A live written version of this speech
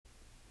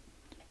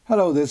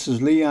Hello, this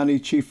is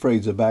Leon Chief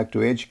Frazier, back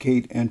to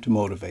educate and to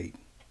motivate.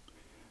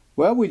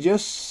 Well, we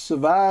just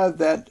survived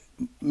that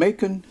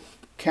Macon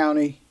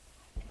County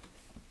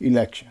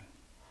election,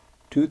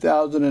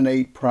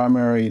 2008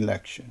 primary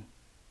election.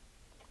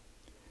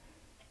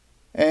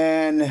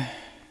 And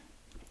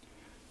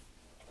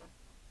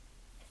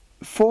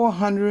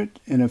 400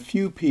 and a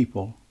few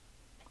people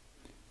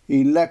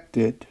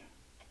elected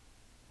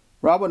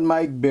Robert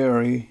Mike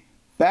Berry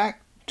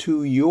back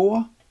to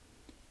your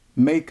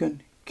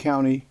Macon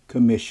County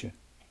Commission.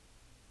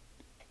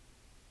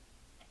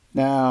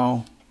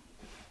 Now,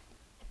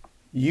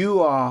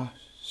 you are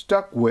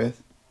stuck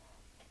with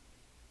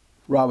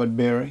Robert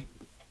Berry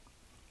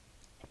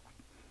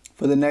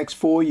for the next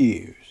 4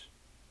 years.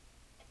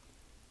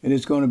 It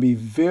is going to be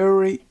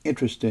very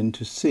interesting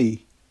to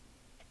see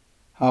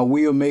how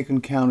we of Macon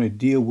County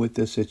deal with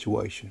this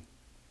situation.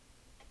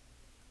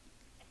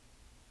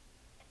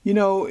 You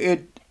know,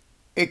 it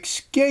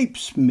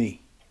escapes me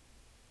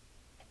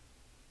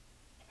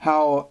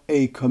how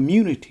a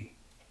community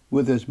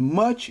with as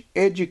much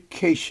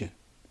education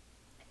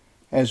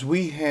as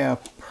we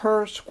have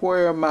per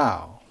square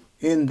mile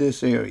in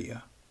this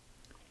area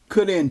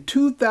could in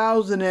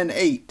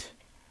 2008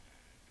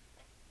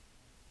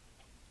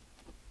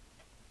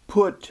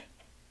 put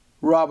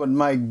Robert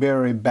Mike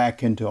Berry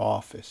back into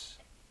office.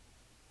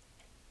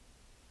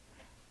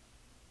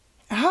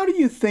 How do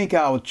you think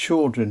our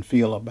children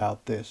feel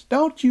about this?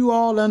 Don't you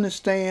all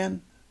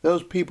understand,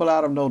 those people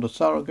out of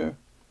Notasulga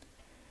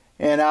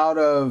and out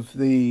of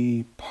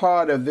the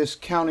part of this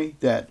county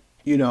that,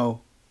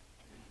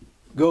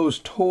 goes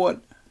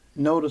toward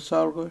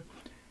Notasulga?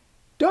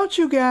 Don't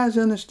you guys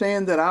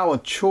understand that our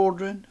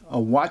children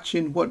are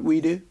watching what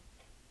we do?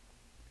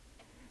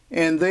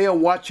 And they are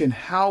watching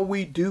how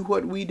we do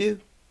what we do?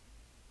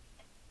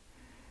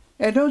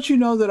 And don't you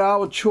know that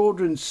our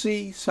children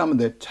see some of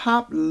the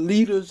top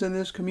leaders in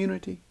this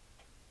community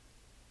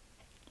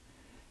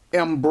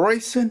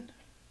embracing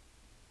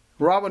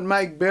Robert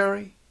Mike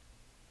Berry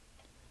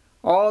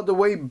all the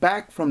way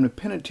back from the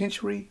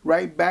penitentiary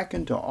right back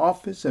into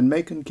office in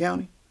Macon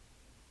County?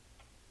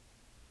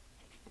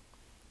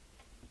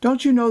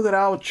 Don't you know that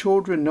our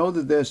children know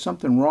that there's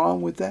something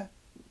wrong with that?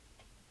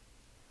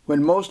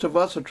 When most of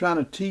us are trying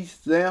to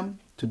teach them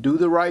to do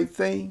the right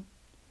thing,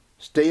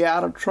 stay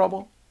out of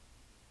trouble,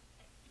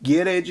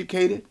 get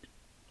educated,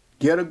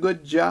 get a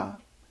good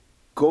job,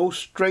 go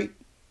straight,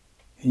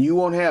 and you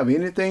won't have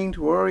anything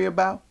to worry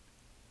about.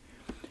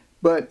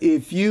 But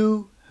if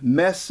you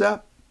mess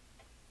up,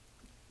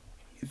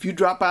 if you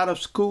drop out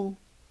of school,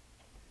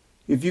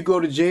 if you go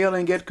to jail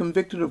and get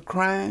convicted of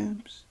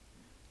crimes,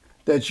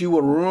 that you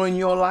will ruin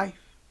your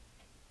life.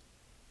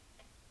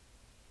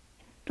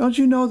 Don't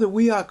you know that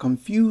we are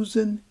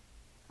confusing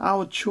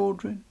our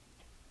children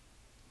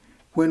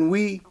when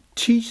we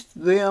teach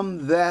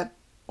them that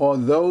or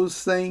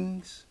those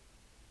things,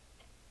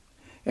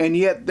 and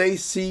yet they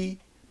see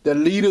the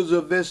leaders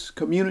of this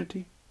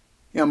community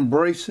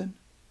embracing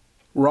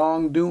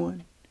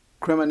wrongdoing,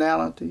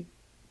 criminality,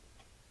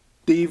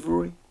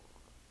 thievery,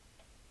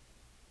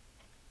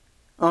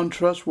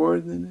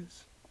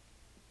 untrustworthiness?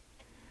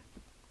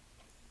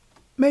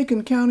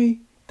 Macon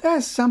County,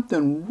 there's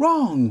something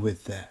wrong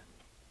with that.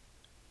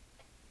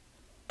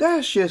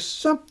 There's just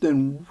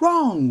something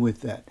wrong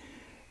with that.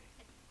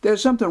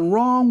 There's something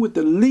wrong with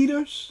the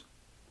leaders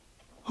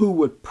who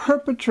would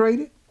perpetrate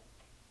it.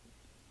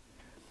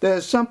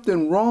 There's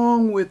something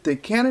wrong with the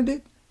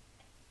candidate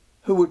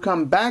who would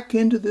come back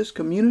into this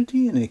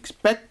community and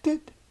expect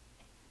it.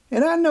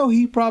 And I know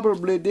he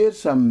probably did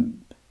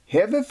some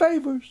heavy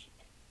favors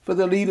for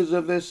the leaders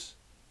of this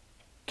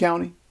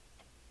county.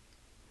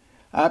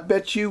 I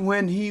bet you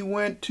when he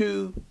went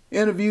to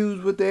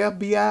interviews with the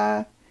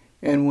FBI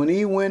and when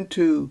he went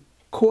to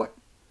court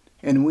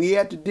and we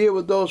had to deal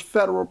with those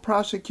federal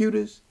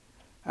prosecutors,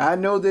 I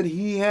know that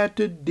he had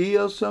to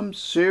deal some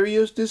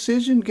serious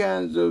decision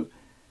kinds of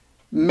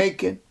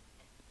making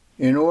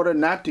in order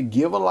not to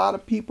give a lot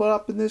of people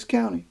up in this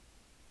county,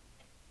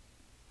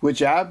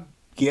 which I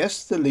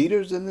guess the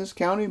leaders in this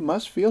county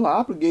must feel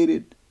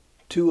obligated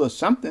to or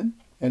something.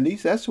 At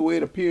least that's the way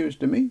it appears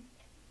to me.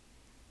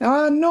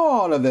 Now, I know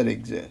all of that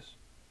exists,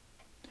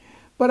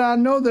 but I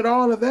know that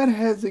all of that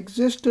has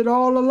existed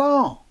all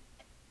along.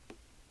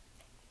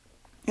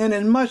 And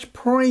as much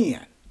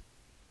praying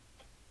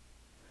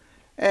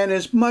and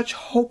as much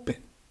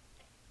hoping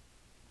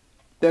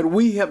that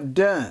we have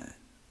done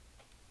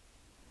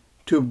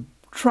to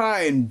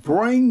try and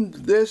bring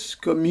this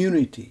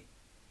community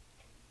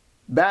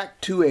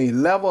back to a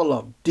level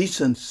of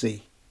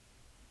decency,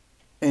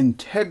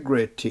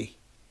 integrity,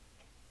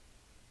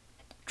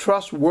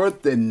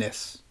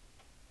 trustworthiness.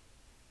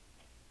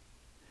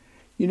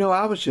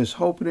 I was just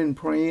hoping and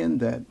praying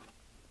that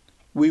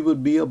we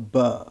would be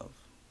above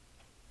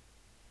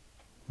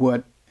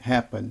what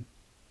happened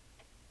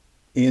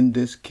in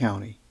this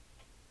county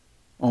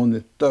on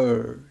the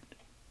 3rd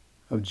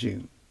of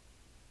June.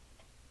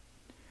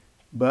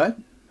 But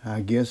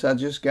I guess I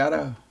just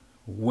gotta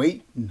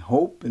wait and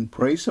hope and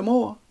pray some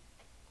more.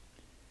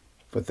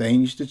 for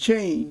things to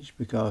change,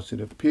 because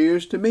it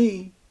appears to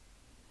me,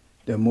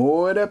 the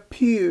more it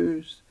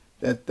appears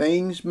that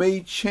things may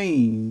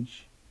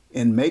change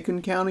in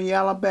Macon County,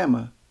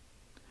 Alabama,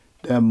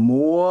 the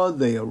more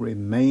they are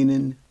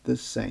remaining the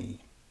same.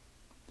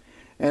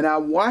 And I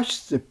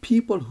watch the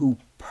people who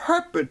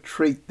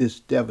perpetrate this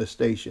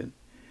devastation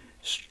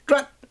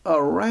strut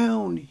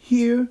around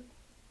here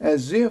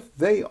as if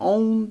they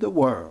own the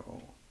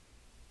world,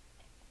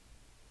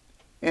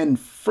 and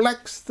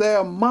flex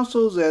their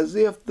muscles as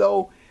if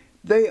though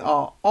they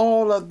are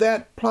all of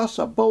that plus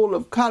a bowl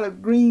of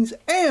collard greens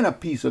and a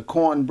piece of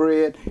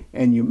cornbread,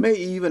 and you may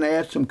even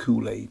add some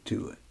Kool-Aid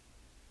to it.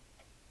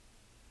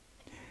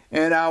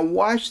 And I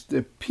watch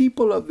the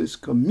people of this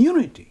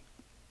community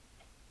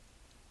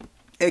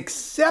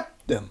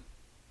accept them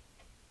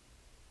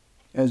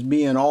as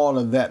being all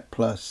of that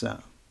plus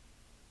some.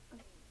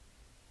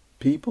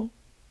 People,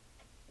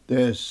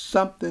 there's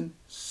something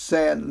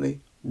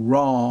sadly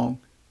wrong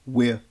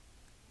with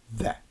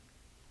that.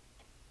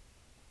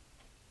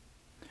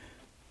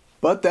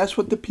 But that's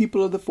what the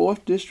people of the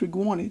 4th District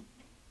wanted.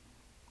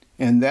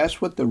 And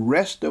that's what the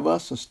rest of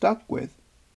us are stuck with.